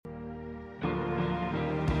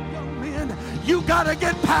You got to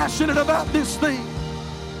get passionate about this thing.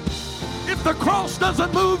 If the cross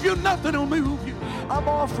doesn't move you, nothing will move you. I'm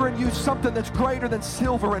offering you something that's greater than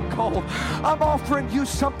silver and gold. I'm offering you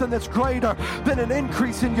something that's greater than an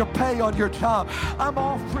increase in your pay on your job. I'm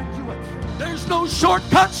offering you There's no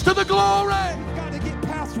shortcuts to the glory. We've got to get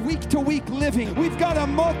past week-to-week living. We've got to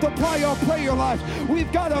multiply our prayer life.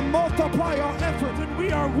 We've got to multiply our effort. When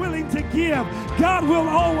we are willing to give, God will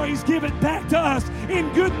always give it back to us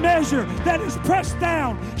in good measure that is pressed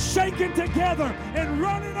down, shaken together, and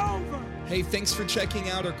running over. Hey, thanks for checking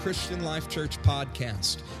out our Christian Life Church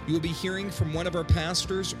podcast. You will be hearing from one of our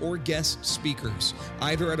pastors or guest speakers,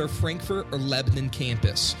 either at our Frankfort or Lebanon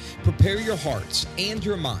campus. Prepare your hearts and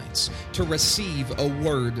your minds to receive a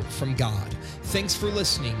word from God. Thanks for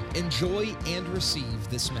listening. Enjoy and receive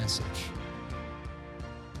this message.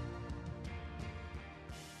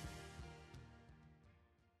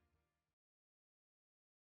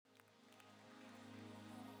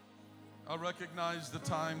 I recognize the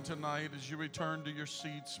time tonight as you return to your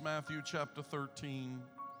seats. Matthew chapter 13.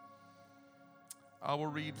 I will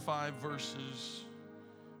read 5 verses,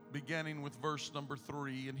 beginning with verse number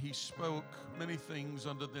 3. And he spoke many things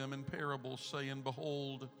unto them in parables, saying,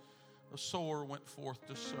 Behold, a sower went forth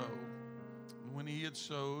to sow. And when he had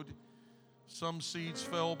sowed, some seeds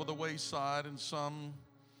fell by the wayside, and some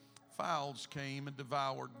fowls came and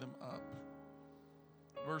devoured them up.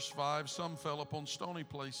 Verse 5, some fell upon stony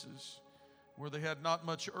places, where they had not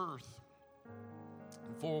much earth,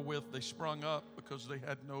 and forthwith they sprung up, because they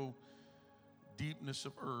had no deepness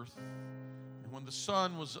of earth. And when the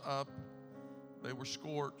sun was up, they were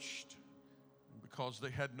scorched, and because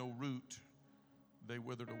they had no root, they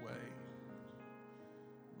withered away.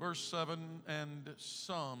 Verse 7, and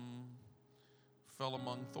some fell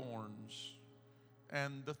among thorns,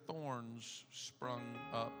 and the thorns sprung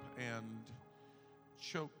up and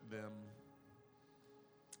choked them.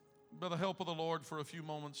 By the help of the Lord, for a few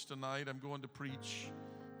moments tonight, I'm going to preach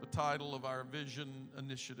the title of our vision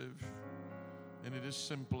initiative, and it is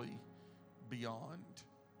simply Beyond.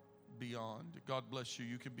 Beyond. God bless you.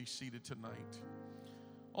 You can be seated tonight.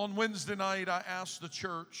 On Wednesday night, I asked the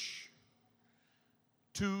church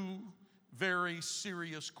 2 very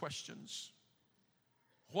serious questions.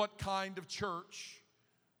 What kind of church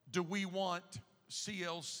do we want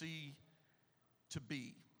CLC to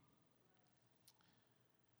be?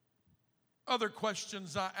 Other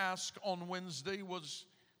questions I asked on Wednesday was,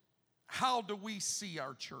 how do we see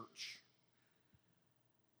our church?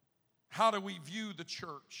 How do we view the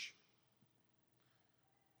church?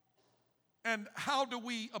 And how do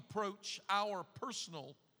we approach our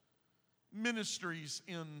personal ministries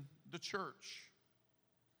in the church?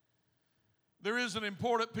 There is an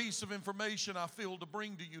important piece of information I feel to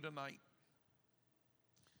bring to you tonight.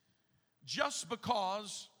 Just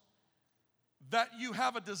because that you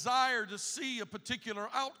have a desire to see a particular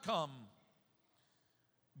outcome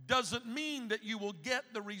doesn't mean that you will get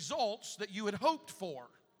the results that you had hoped for.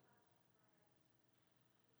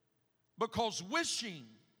 Because wishing,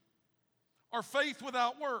 or faith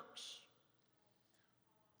without works,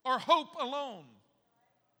 or hope alone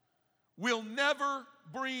will never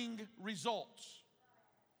bring results.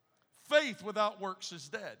 Faith without works is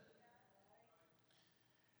dead.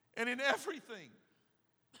 And in everything,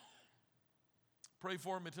 pray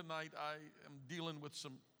for me tonight. I am dealing with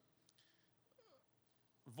some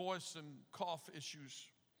voice and cough issues.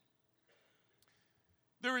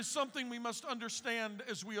 There is something we must understand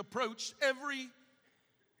as we approach every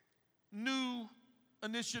new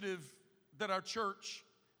initiative that our church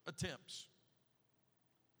attempts.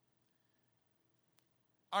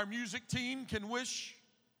 Our music team can wish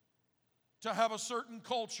to have a certain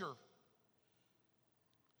culture.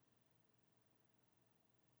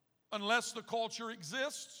 Unless the culture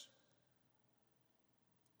exists,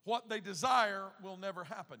 what they desire will never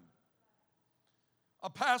happen. A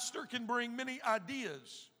pastor can bring many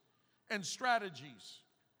ideas and strategies.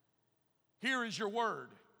 Here is your word.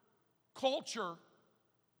 Culture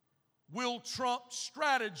will trump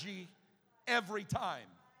strategy every time.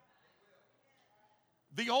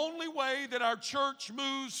 The only way that our church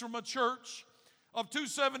moves from a church of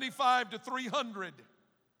 275 to 300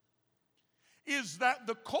 is that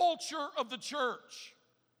the culture of the church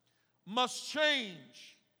must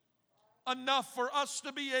change enough for us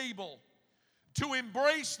to be able to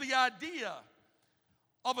embrace the idea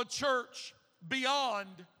of a church beyond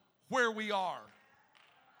where we are.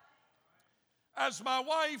 As my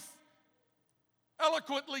wife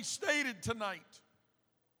eloquently stated tonight,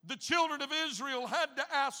 the children of Israel had to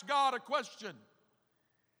ask God a question.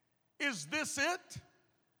 Is this it?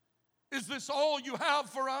 Is this all you have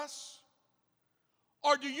for us?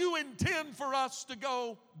 Or do you intend for us to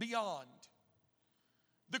go beyond?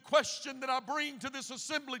 The question that I bring to this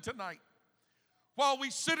assembly tonight, while we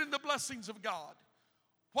sit in the blessings of God,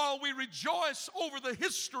 while we rejoice over the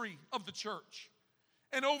history of the church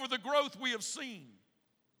and over the growth we have seen,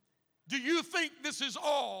 do you think this is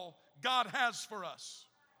all God has for us?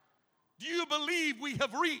 Do you believe we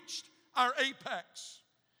have reached our apex?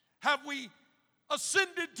 Have we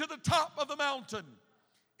ascended to the top of the mountain?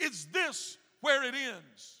 Is this where it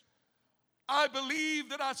ends? I believe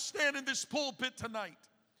that I stand in this pulpit tonight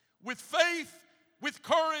with faith, with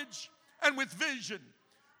courage, and with vision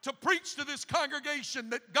to preach to this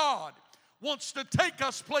congregation that God wants to take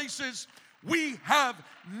us places we have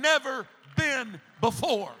never been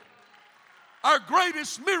before. Our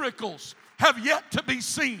greatest miracles have yet to be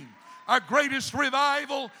seen. Our greatest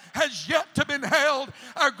revival has yet to be held.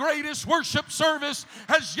 Our greatest worship service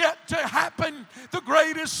has yet to happen. The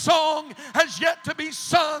greatest song has yet to be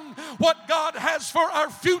sung. What God has for our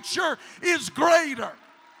future is greater.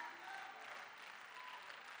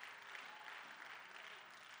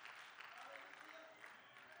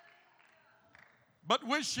 But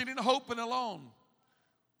wishing and hoping alone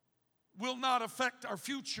will not affect our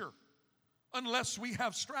future unless we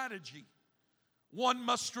have strategy. One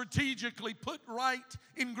must strategically put right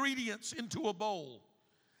ingredients into a bowl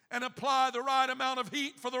and apply the right amount of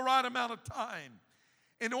heat for the right amount of time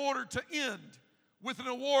in order to end with an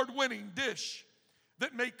award-winning dish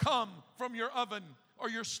that may come from your oven or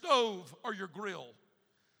your stove or your grill.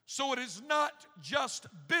 So it is not just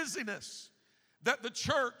busyness that the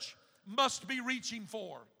church must be reaching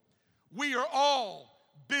for. We are all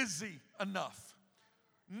busy enough.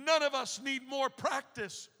 None of us need more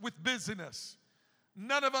practice with busyness.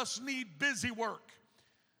 None of us need busy work.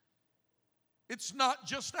 It's not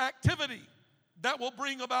just activity that will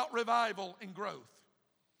bring about revival and growth.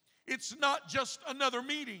 It's not just another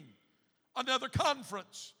meeting, another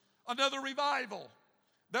conference, another revival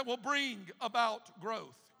that will bring about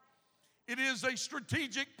growth. It is a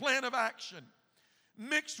strategic plan of action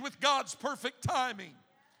mixed with God's perfect timing,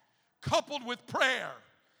 coupled with prayer,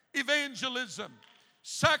 evangelism,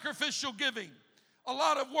 sacrificial giving, a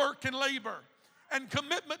lot of work and labor, and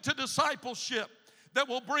commitment to discipleship that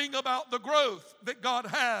will bring about the growth that God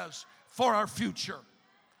has for our future.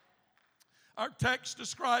 Our text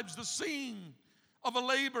describes the scene of a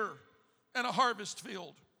labor and a harvest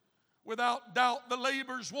field. Without doubt, the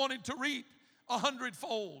laborers wanted to reap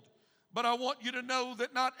 100-fold. But I want you to know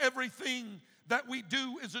that not everything that we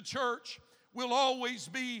do as a church will always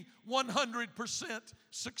be 100%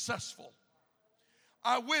 successful.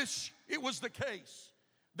 I wish it was the case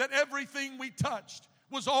that everything we touched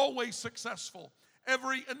was always successful.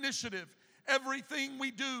 Every initiative, everything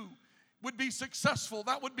we do would be successful.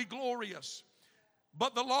 That would be glorious.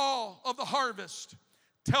 But the law of the harvest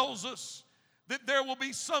tells us that there will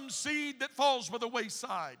be some seed that falls by the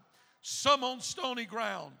wayside, some on stony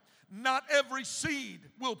ground. Not every seed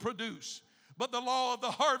will produce. But the law of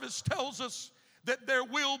the harvest tells us that there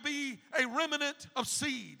will be a remnant of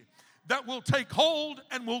seed that will take hold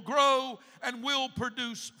and will grow and will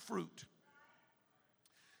produce fruit.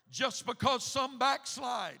 Just because some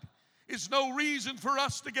backslide is no reason for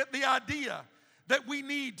us to get the idea that we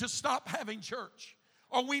need to stop having church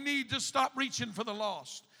or we need to stop reaching for the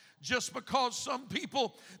lost. Just because some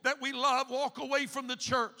people that we love walk away from the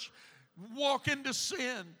church, walk into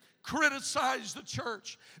sin, criticize the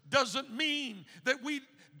church, doesn't mean that we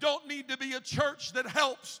don't need to be a church that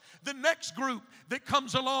helps the next group that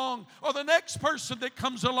comes along or the next person that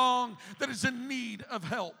comes along that is in need of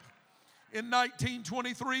help. In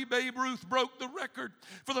 1923, Babe Ruth broke the record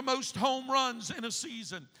for the most home runs in a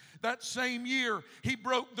season. That same year, he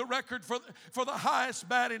broke the record for the highest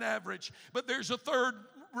batting average. But there's a third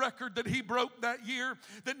record that he broke that year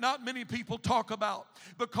that not many people talk about,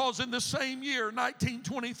 because in the same year,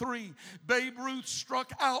 1923, Babe Ruth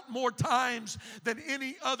struck out more times than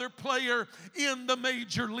any other player in the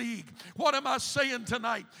major league. What am I saying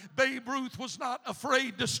tonight? Babe Ruth was not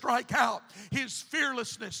afraid to strike out. His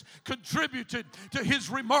fearlessness contributed to his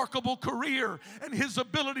remarkable career and his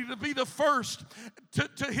ability to be the first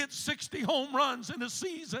to hit 60 home runs in a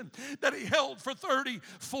season that he held for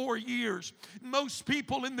 34 years. Most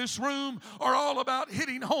people in this room are all about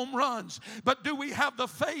hitting home runs, but do we have the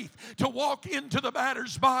faith to walk into the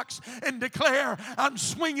batter's box and declare, I'm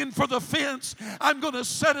swinging for the fence, I'm going to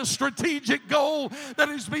set a strategic goal that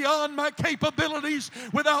is beyond my capabilities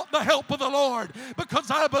without the help of the Lord,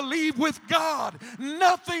 because I believe with God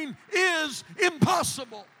nothing is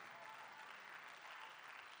impossible.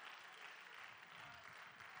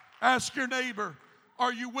 Ask your neighbor,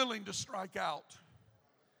 are you willing to strike out?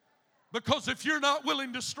 Because if you're not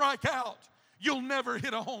willing to strike out, you'll never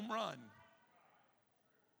hit a home run.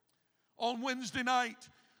 On Wednesday night,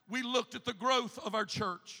 we looked at the growth of our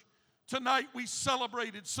church. Tonight, we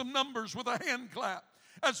celebrated some numbers with a hand clap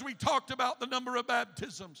as we talked about the number of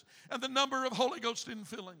baptisms and the number of Holy Ghost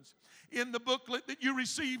infillings. In the booklet that you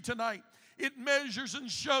received tonight, it measures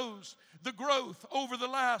and shows the growth over the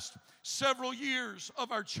last several years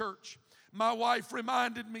of our church. My wife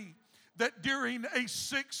reminded me that during a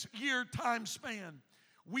 6-year time span,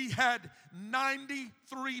 we had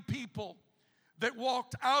 93 people that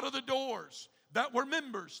walked out of the doors, that were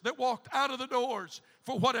members, that walked out of the doors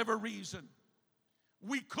for whatever reason.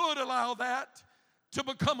 We could allow that to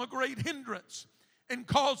become a great hindrance and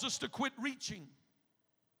cause us to quit reaching.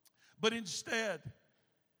 But instead,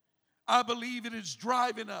 I believe it is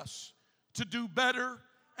driving us to do better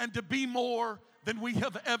and to be more than we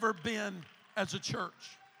have ever been as a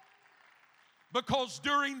church. Because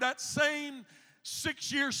during that same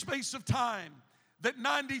 6-year space of time that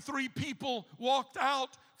 93 people walked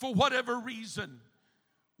out for whatever reason,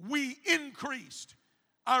 we increased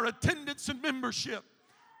our attendance and membership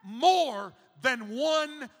more than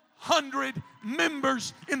 100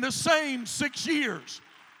 members in the same 6 years.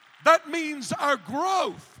 That means our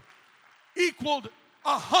growth equaled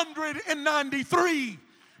 193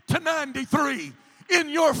 to 93. In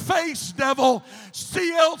your face, devil.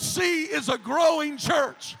 CLC is a growing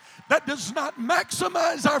church that does not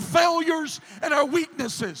maximize our failures and our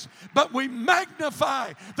weaknesses, but we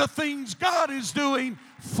magnify the things God is doing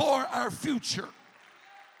for our future.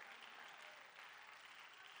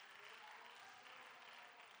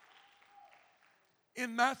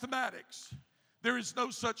 In mathematics, there is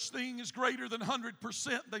no such thing as greater than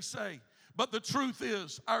 100%, they say. But the truth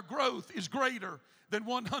is, our growth is greater than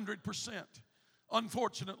 100%.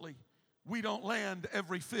 Unfortunately, we don't land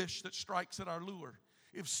every fish that strikes at our lure.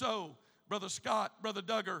 If so, Brother Scott, Brother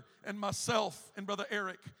Duggar, and myself and Brother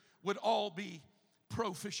Eric would all be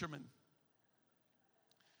pro fishermen.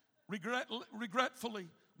 Regretfully,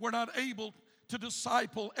 we're not able to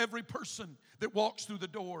disciple every person that walks through the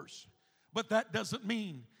doors. But that doesn't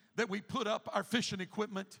mean that we put up our fishing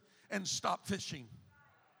equipment and stop fishing.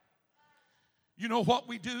 You know what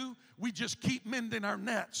we do? We just keep mending our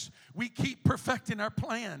nets. We keep perfecting our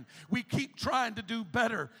plan. We keep trying to do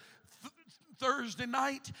better. Thursday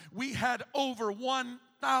night, we had over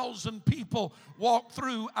 1,000 people walk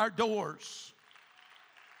through our doors.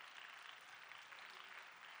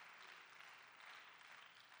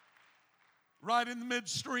 Right in the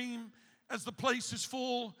midstream, as the place is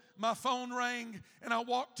full, my phone rang, and I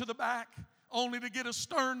walked to the back only to get a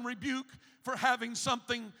stern rebuke for having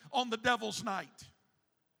something on the devil's night.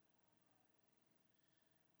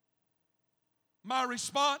 My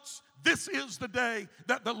response, this is the day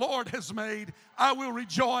that the Lord has made. I will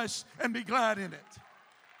rejoice and be glad in it.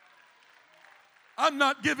 I'm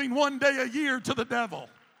not giving one day a year to the devil.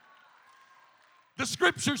 The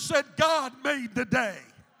scripture said God made the day.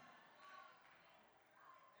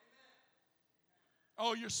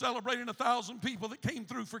 Oh, you're celebrating 1,000 people that came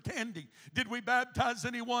through for candy. Did we baptize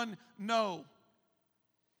anyone? No.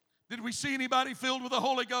 Did we see anybody filled with the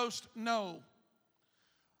Holy Ghost? No.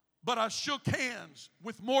 But I shook hands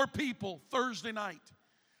with more people Thursday night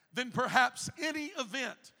than perhaps any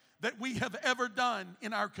event that we have ever done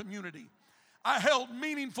in our community. I held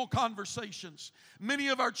meaningful conversations. Many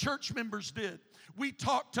of our church members did. We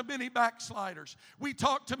talked to many backsliders. We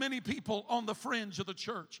talked to many people on the fringe of the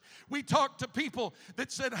church. We talked to people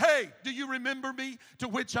that said, hey, do you remember me? To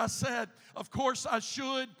which I said, of course I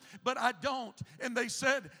should, but I don't. And they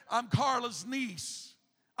said, I'm Carla's niece.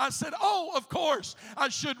 I said, oh, of course, I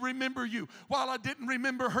should remember you. While I didn't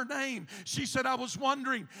remember her name, she said, I was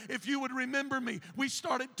wondering if you would remember me. We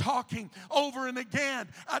started talking over and again.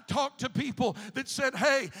 I talked to people that said,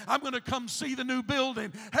 hey, I'm going to come see the new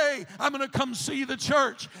building. Hey, I'm going to come see the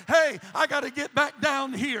church. Hey, I got to get back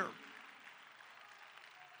down here.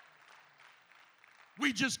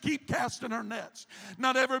 We just keep casting our nets.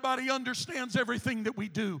 Not everybody understands everything that we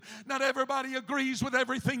do. Not everybody agrees with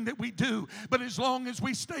everything that we do. But as long as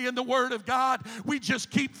we stay in the Word of God, we just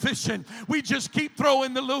keep fishing. We just keep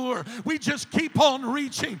throwing the lure. We just keep on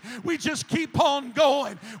reaching. We just keep on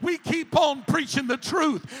going. We keep on preaching the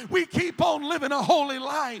truth. We keep on living a holy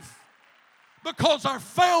life. Because our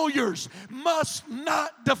failures must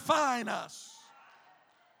not define us.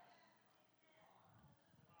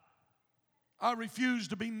 I refuse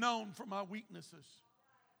to be known for my weaknesses.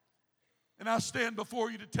 And I stand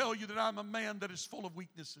before you to tell you that I'm a man that is full of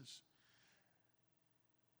weaknesses.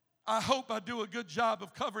 I hope I do a good job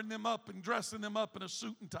of covering them up and dressing them up in a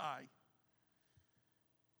suit and tie.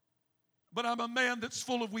 but I'm a man that's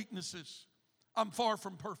full of weaknesses. I'm far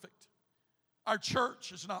from perfect. Our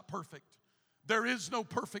church is not perfect. There is no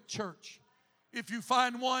perfect church. If you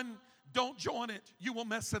find one, don't join it. You will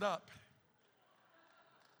mess it up.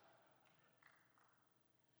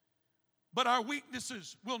 But our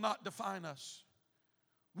weaknesses will not define us.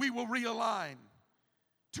 We will realign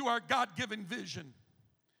to our God-given vision,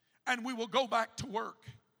 and we will go back to work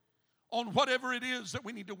on whatever it is that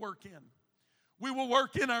we need to work in. We will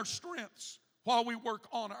work in our strengths while we work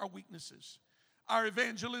on our weaknesses. Our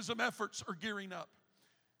evangelism efforts are gearing up.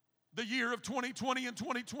 The year of 2020 and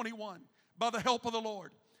 2021, by the help of the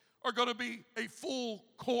Lord, are going to be a full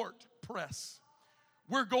court press.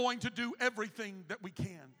 We're going to do everything that we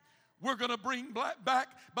can. We're going to bring back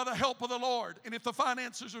by the help of the Lord. And if the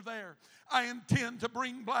finances are there, I intend to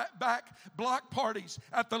bring back block parties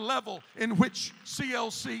at the level in which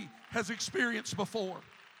CLC has experienced before.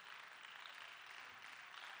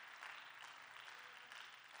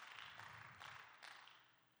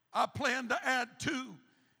 I plan to add 2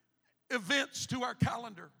 events to our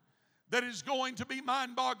calendar that is going to be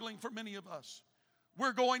mind-boggling for many of us.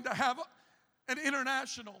 We're going to have an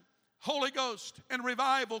international Holy Ghost and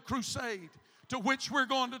revival crusade to which we're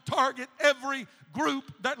going to target every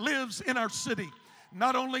group that lives in our city.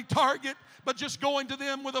 Not only target, but just going to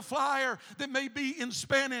them with a flyer that may be in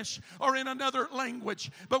Spanish or in another language.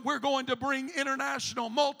 But we're going to bring international,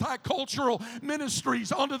 multicultural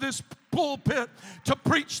ministries onto this pulpit to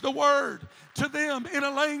preach the word to them in a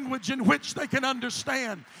language in which they can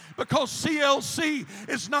understand. Because CLC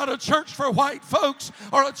is not a church for white folks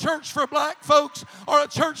or a church for black folks or a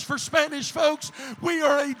church for Spanish folks. We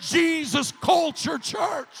are a Jesus culture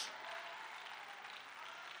church.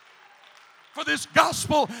 For this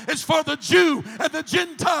gospel is for the Jew and the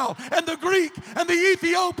Gentile and the Greek and the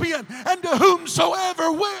Ethiopian and to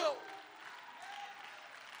whomsoever will.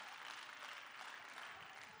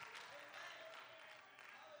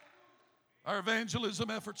 Our evangelism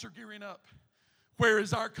efforts are gearing up. Where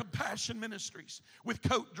is our compassion ministries with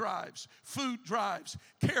coat drives, food drives,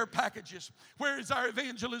 care packages? Where is our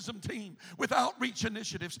evangelism team with outreach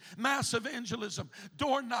initiatives, mass evangelism,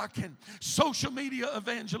 door knocking, social media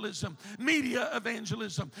evangelism, media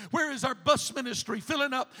evangelism? Where is our bus ministry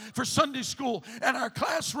filling up for Sunday school and our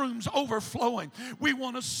classrooms overflowing? We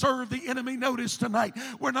want to serve the enemy. Notice tonight,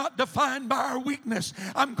 we're not defined by our weakness.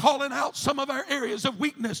 I'm calling out some of our areas of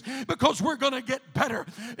weakness because we're going to get better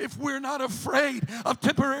if we're not afraid of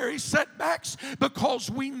temporary setbacks,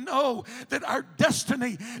 because we know that our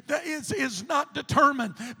destiny is not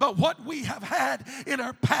determined by what we have had in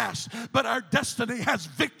our past, but our destiny has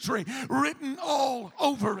victory written all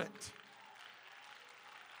over it.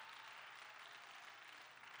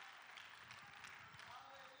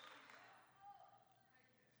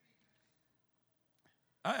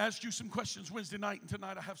 I asked you some questions Wednesday night, and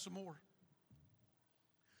tonight I have some more.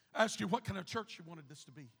 I asked you what kind of church you wanted this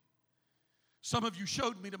to be. Some of you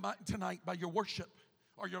showed me tonight by your worship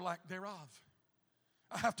or your lack thereof.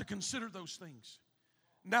 I have to consider those things.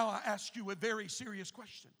 Now I ask you a very serious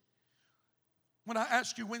question. When I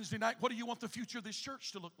asked you Wednesday night, what do you want the future of this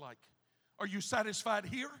church to look like? Are you satisfied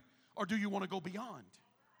here, or do you want to go beyond?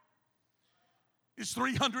 Is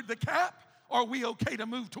 300 the cap, or are we okay to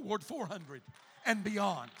move toward 400 and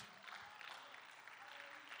beyond?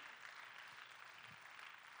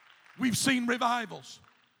 We've seen revivals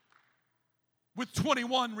with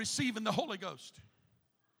 21 receiving the Holy Ghost.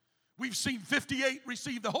 We've seen 58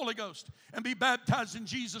 receive the Holy Ghost and be baptized in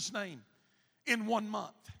Jesus' name in 1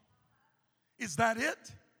 month. Is that it?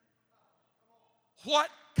 What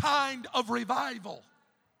kind of revival?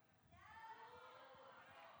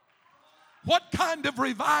 What kind of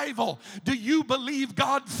revival do you believe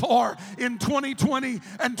God for in 2020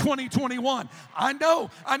 and 2021? I know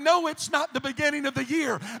it's not the beginning of the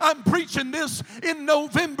year. I'm preaching this in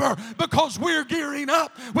November because we're gearing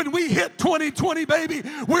up. When we hit 2020, baby,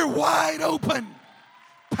 we're wide open.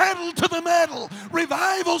 Pedal to the metal.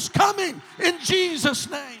 Revival's coming in Jesus'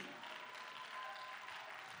 name.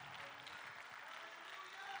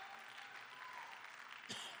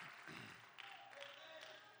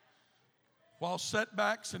 While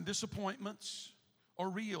setbacks and disappointments are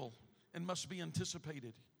real and must be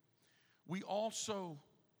anticipated, we also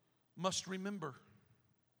must remember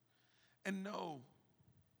and know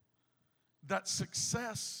that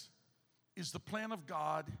success is the plan of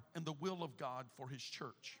God and the will of God for His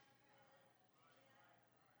church.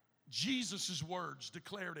 Jesus' words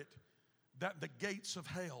declared it, that the gates of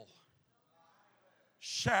hell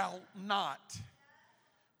shall not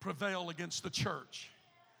prevail against the church.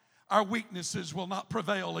 Our weaknesses will not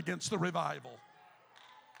prevail against the revival.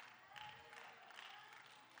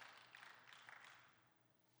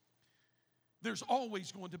 there's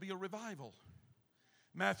always going to be a revival.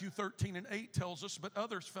 Matthew 13:8 tells us, but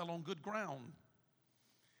others fell on good ground.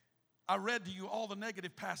 I read to you all the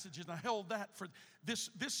negative passages, and I held that for this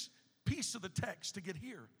piece of the text to get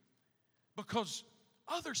here. Because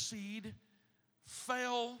other seed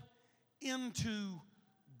fell into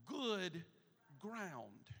good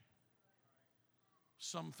ground.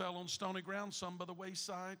 Some fell on stony ground, some by the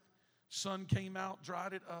wayside. Sun came out,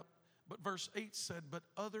 dried it up. But verse 8 said, but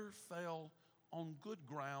other fell on good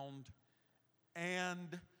ground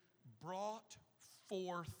and brought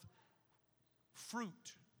forth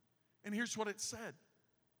fruit. And here's what it said.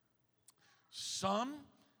 Some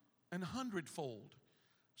an 100-fold,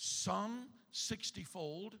 some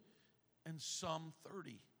 60-fold, and some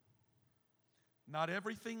 30. Not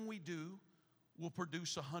everything we do will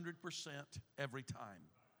produce 100% every time.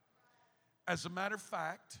 As a matter of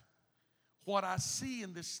fact, what I see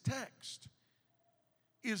in this text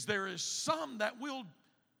is there is some that will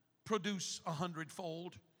produce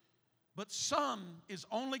 100-fold, but some is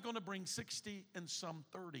only going to bring 60 and some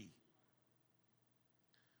 30.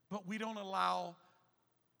 But we don't allow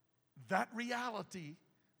that reality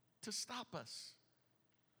to stop us.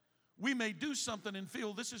 We may do something and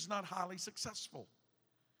feel this is not highly successful.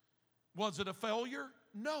 Was it a failure?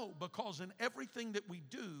 No, because in everything that we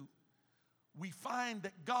do, we find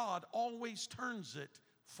that God always turns it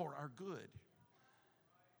for our good.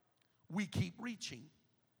 We keep reaching.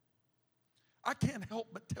 I can't help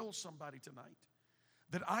but tell somebody tonight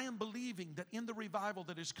that I am believing that in the revival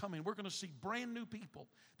that is coming, we're going to see brand new people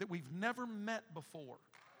that we've never met before.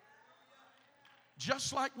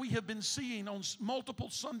 Just like we have been seeing on multiple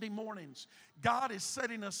Sunday mornings, God is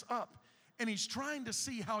setting us up, and He's trying to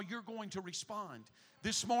see how you're going to respond.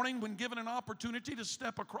 This morning, when given an opportunity to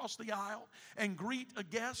step across the aisle and greet a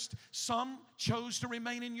guest, some chose to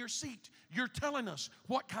remain in your seat. You're telling us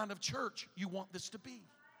what kind of church you want this to be.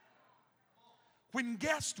 When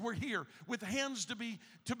guests were here with hands to be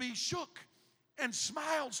shook and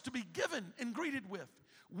smiles to be given and greeted with,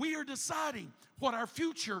 we are deciding what our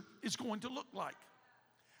future is going to look like.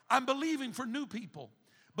 I'm believing for new people,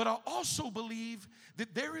 but I also believe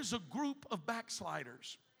that there is a group of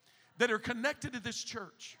backsliders that are connected to this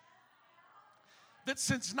church that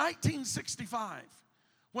since 1965,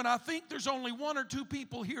 when I think there's only one or two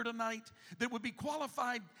people here tonight that would be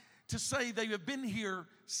qualified to say they have been here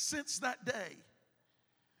since that day,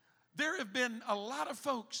 there have been a lot of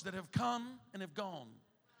folks that have come and have gone.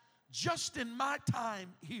 Just in my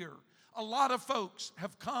time here, a lot of folks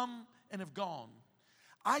have come and have gone.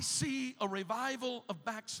 I see a revival of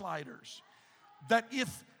backsliders that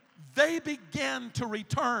if they began to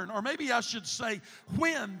return, or maybe I should say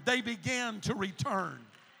when they began to return,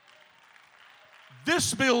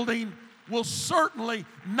 this building will certainly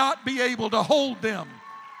not be able to hold them.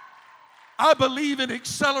 I believe in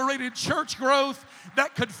accelerated church growth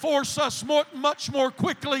that could force us much more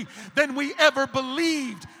quickly than we ever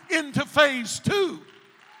believed into phase 2.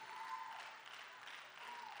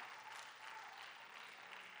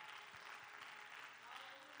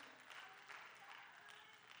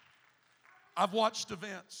 I've watched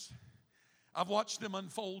events. I've watched them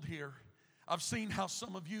unfold here. I've seen how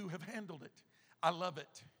some of you have handled it. I love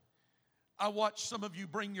it. I watched some of you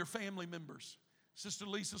bring your family members. Sister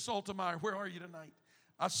Lisa Saltemeyer, where are you tonight?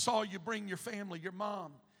 I saw you bring your family, your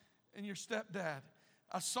mom and your stepdad.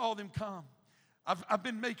 I saw them come. I've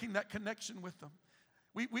been making that connection with them.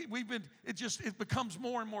 We've been, it becomes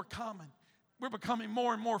more and more common. We're becoming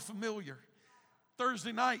more and more familiar.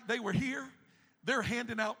 Thursday night, they were here. They're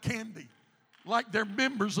handing out candy like they're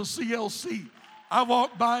members of CLC. I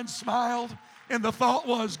walked by and smiled, and the thought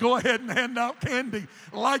was, go ahead and hand out candy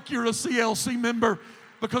like you're a CLC member,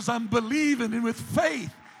 because I'm believing and with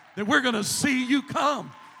faith that we're going to see you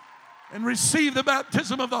come and receive the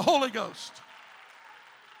baptism of the Holy Ghost.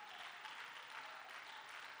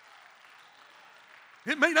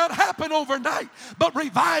 It may not happen overnight, but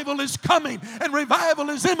revival is coming and revival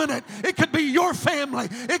is imminent. It could be your family.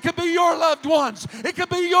 It could be your loved ones. It could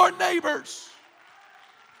be your neighbors.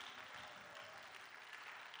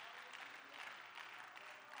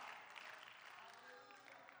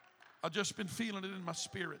 I've just been feeling it in my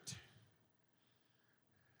spirit.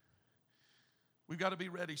 We've got to be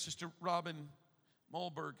ready. Sister Robin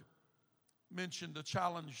Mulberg mentioned a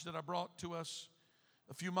challenge that I brought to us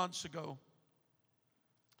a few months ago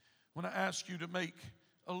when I asked you to make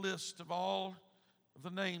a list of all of the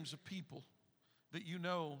names of people that you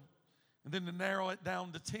know, and then to narrow it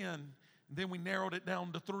down to 10, and then we narrowed it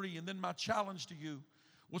down to 3, and then my challenge to you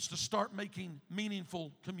was to start making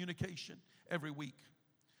meaningful communication every week.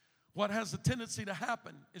 What has a tendency to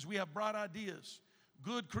happen is we have bright ideas,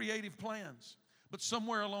 good creative plans. But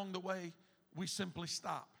somewhere along the way, we simply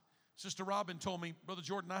stop. Sister Robin told me, Brother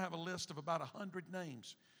Jordan, I have a list of about 100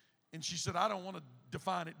 names. And she said, I don't want to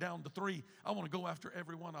define it down to 3. I want to go after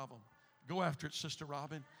every one of them. Go after it, Sister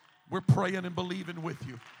Robin. We're praying and believing with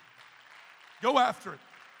you. Go after it.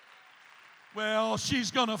 Well,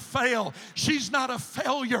 she's going to fail. She's not a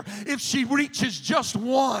failure if she reaches just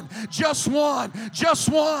one, just one, just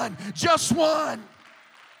one, just one.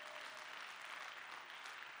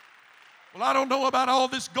 Well, I don't know about all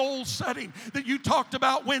this goal setting that you talked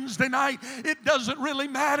about Wednesday night. It doesn't really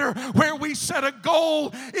matter where we set a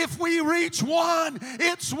goal. If we reach one,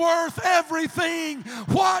 it's worth everything.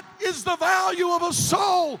 What is the value of a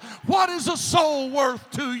soul? What is a soul worth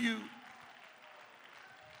to you?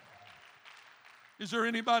 Is there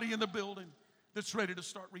anybody in the building that's ready to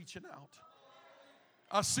start reaching out?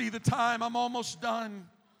 I see the time. I'm almost done.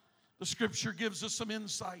 The scripture gives us some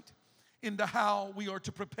insight into how we are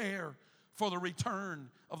to prepare for the return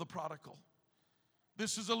of the prodigal.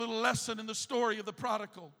 This is a little lesson in the story of the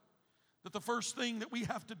prodigal, that the first thing that we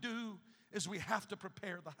have to do is we have to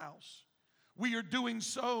prepare the house. We are doing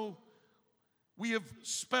so. We have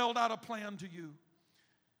spelled out a plan to you.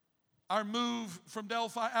 Our move from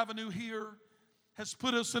Delphi Avenue here has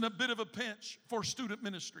put us in a bit of a pinch for student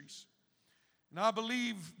ministries. And I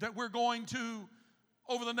believe that we're going to,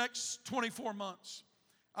 over the next 24 months,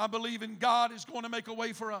 I believe in God is going to make a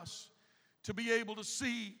way for us to be able to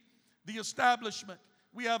see the establishment.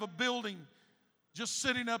 We have a building just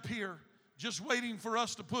sitting up here, just waiting for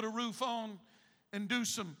us to put a roof on and do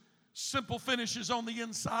some simple finishes on the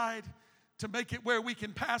inside to make it where we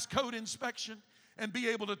can pass code inspection and be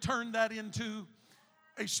able to turn that into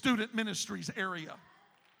a student ministries area.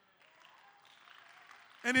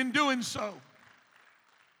 And in doing so,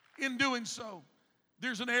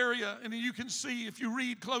 there's an area, and you can see if you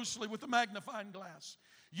read closely with the magnifying glass,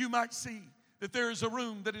 you might see that there is a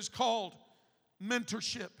room that is called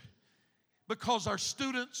mentorship, because our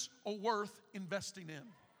students are worth investing in.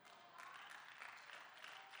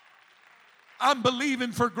 I'm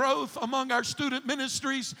believing for growth among our student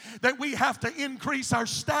ministries, that we have to increase our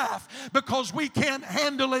staff because we can't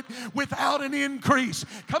handle it without an increase.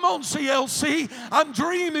 Come on, CLC. I'm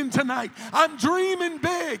dreaming tonight. I'm dreaming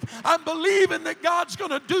big. I'm believing that God's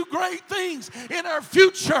going to do great things in our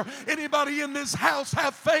future. Anybody in this house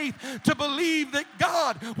have faith to believe that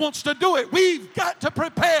God wants to do it? We've got to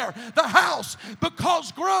prepare the house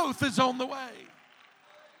because growth is on the way.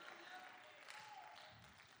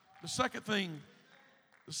 The second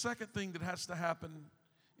thing that has to happen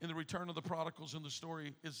in the return of the prodigals in the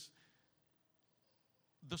story is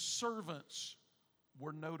the servants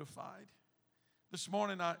were notified. This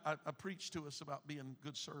morning I preached to us about being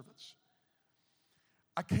good servants.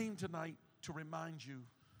 I came tonight to remind you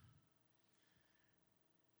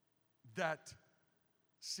that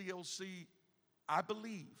CLC, I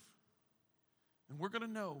believe, and we're going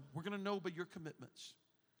to know by your commitments,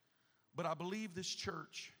 but I believe this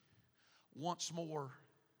church wants more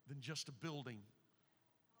than just a building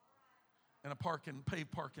and a paved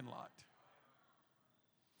parking lot.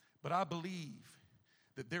 But I believe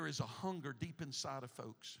that there is a hunger deep inside of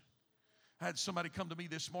folks. I had somebody come to me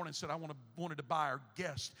this morning and said, I wanted to buy our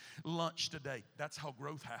guest lunch today. That's how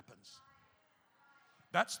growth happens.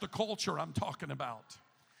 That's the culture I'm talking about.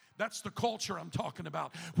 That's the culture I'm talking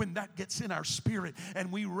about. When that gets in our spirit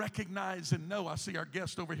and we recognize and know. I see our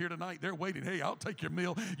guest over here tonight. They're waiting. Hey, I'll take your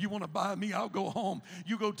meal. You want to buy me? I'll go home.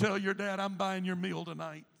 You go tell your dad I'm buying your meal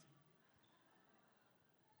tonight.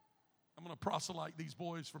 I'm going to proselyte these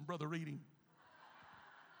boys from Brother Reading.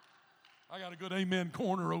 I got a good amen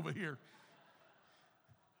corner over here.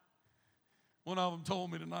 One of them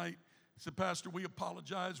told me tonight, he said, Pastor, we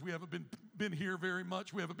apologize. We haven't been here very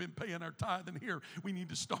much. We haven't been paying our tithe in here. We need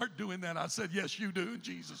to start doing that. I said, yes, you do, in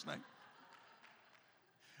Jesus' name.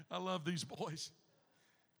 I love these boys.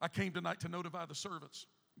 I came tonight to notify the servants.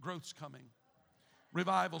 Growth's coming.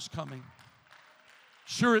 Revival's coming.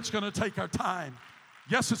 Sure, it's going to take our time.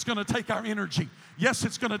 Yes, it's going to take our energy. Yes,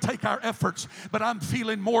 it's going to take our efforts. But I'm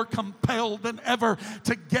feeling more compelled than ever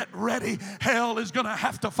to get ready. Hell is going to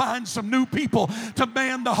have to find some new people to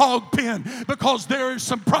man the hog pen, because there are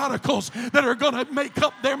some prodigals that are going to make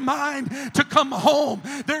up their mind to come home.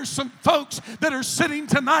 There's some folks that are sitting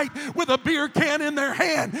tonight with a beer can in their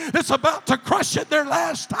hand that's about to crush it their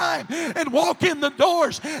last time and walk in the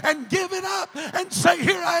doors and give it up and say,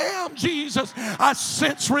 here I am, Jesus. I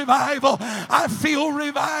sense revival. I feel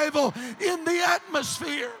revival in the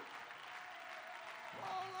atmosphere.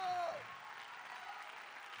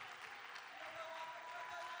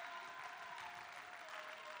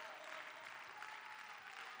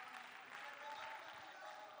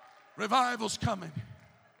 Revival's coming.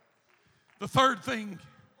 The third thing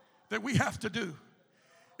that we have to do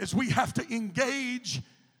is we have to engage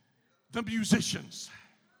the musicians.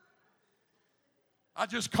 I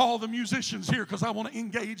just call the musicians here because I want to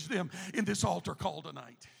engage them in this altar call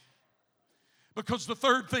tonight. Because the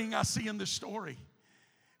third thing I see in this story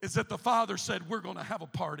is that the father said, we're going to have a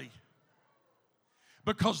party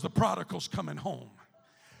because the prodigal's coming home.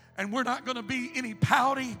 And we're not going to be any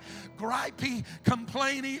pouty, gripey,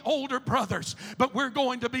 complaining older brothers, but we're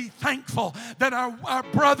going to be thankful that our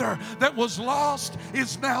brother that was lost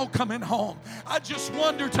is now coming home. I just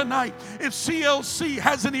wonder tonight if CLC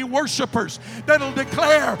has any worshipers that'll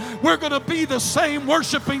declare we're going to be the same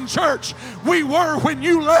worshiping church we were when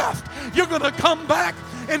you left. You're going to come back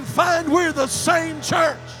and find we're the same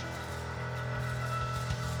church.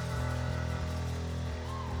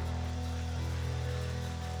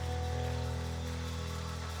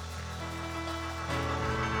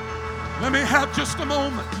 Let me have just a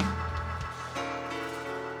moment.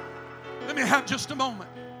 Let me have just a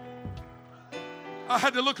moment. I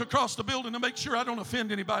had to look across the building to make sure I don't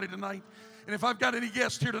offend anybody tonight. And if I've got any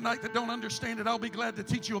guests here tonight that don't understand it, I'll be glad to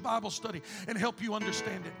teach you a Bible study and help you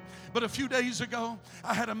understand it. But a few days ago,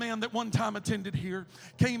 I had a man that one time attended here,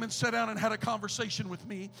 came and sat down and had a conversation with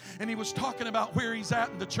me. And he was talking about where he's at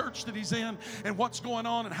and the church that he's in and what's going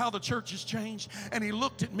on and how the church has changed. And he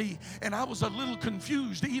looked at me, and I was a little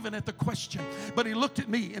confused even at the question. But he looked at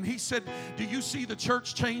me and he said, do you see the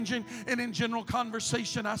church changing? And in general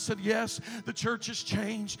conversation, I said, yes, the church has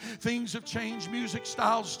changed. Things have changed. Music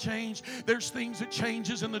styles change. There's things that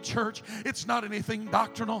changes in the church. It's not anything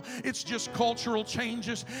doctrinal. It's just cultural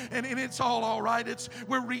changes. And it's all right.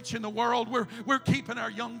 We're reaching the world. We're keeping our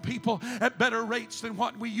young people at better rates than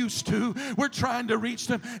what we used to. We're trying to reach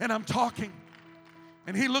them. And I'm talking.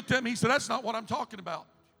 And he looked at me. He said, that's not what I'm talking about.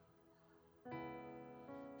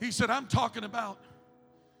 He said, I'm talking about,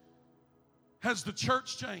 has the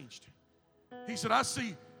church changed? He said, I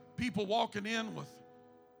see people walking in with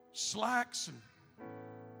slacks and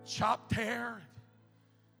chopped hair,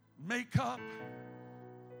 makeup,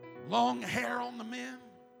 long hair on the men,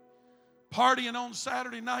 partying on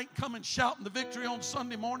Saturday night, coming shouting the victory on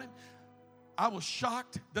Sunday morning. I was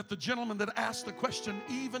shocked that the gentleman that asked the question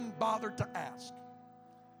even bothered to ask.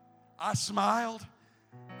 I smiled.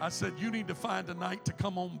 I said, you need to find a night to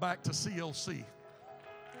come on back to CLC.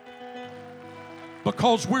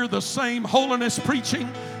 Because we're the same holiness preaching,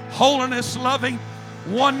 holiness loving,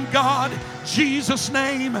 one God, Jesus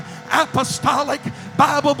name, apostolic,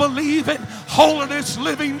 Bible believing, holiness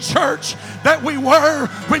living church that we were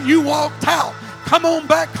when you walked out. Come on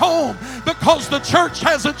back home, because the church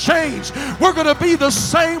hasn't changed. We're going to be the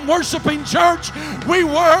same worshiping church we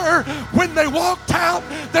were when they walked out.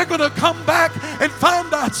 They're going to come back and find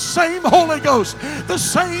that same Holy Ghost, the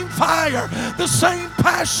same fire, the same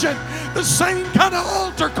passion, the same kind of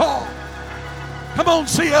altar call. Come on,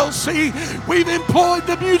 CLC. We've employed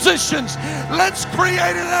the musicians. Let's create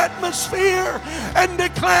an atmosphere and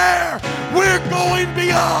declare we're going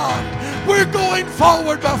beyond. We're going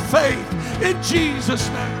forward by faith in Jesus'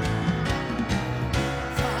 name.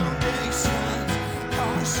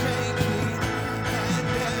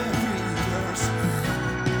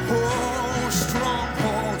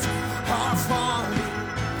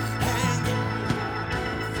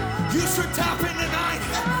 You should tap in tonight.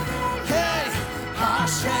 Hey, I'm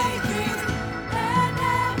shaking. And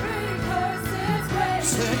every curse is breaking.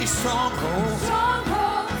 Say strongholds.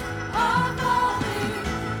 Strongholds are falling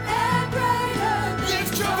and greater.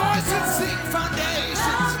 Lift your voice and sing foundations.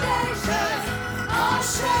 Foundations are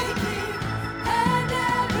shaking and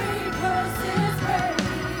every curse is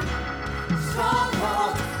breaking.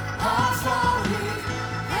 Strongholds are falling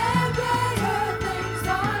and greater things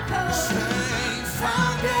are coming. Say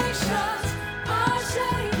foundations are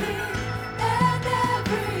shaking and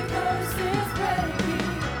every curse is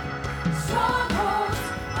breaking. Strongholds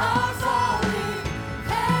are falling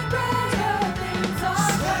and greater things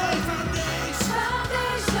are coming.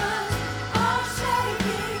 Foundations are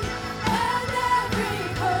shaking and every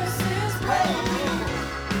curse is breaking.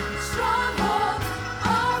 Strongholds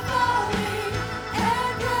are falling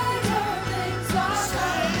and greater things are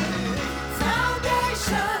coming.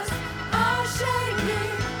 Foundations are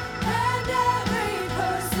shaking and every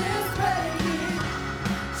curse is breaking.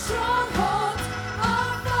 Strongholds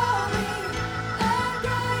are falling and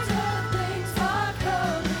greater things are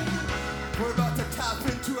coming. We're about to tap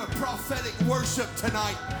into a prophetic worship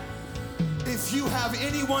tonight. If you have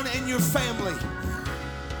anyone in your family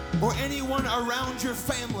or anyone around your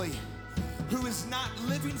family who is not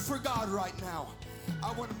living for God right now,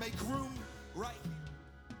 I want to make room right here.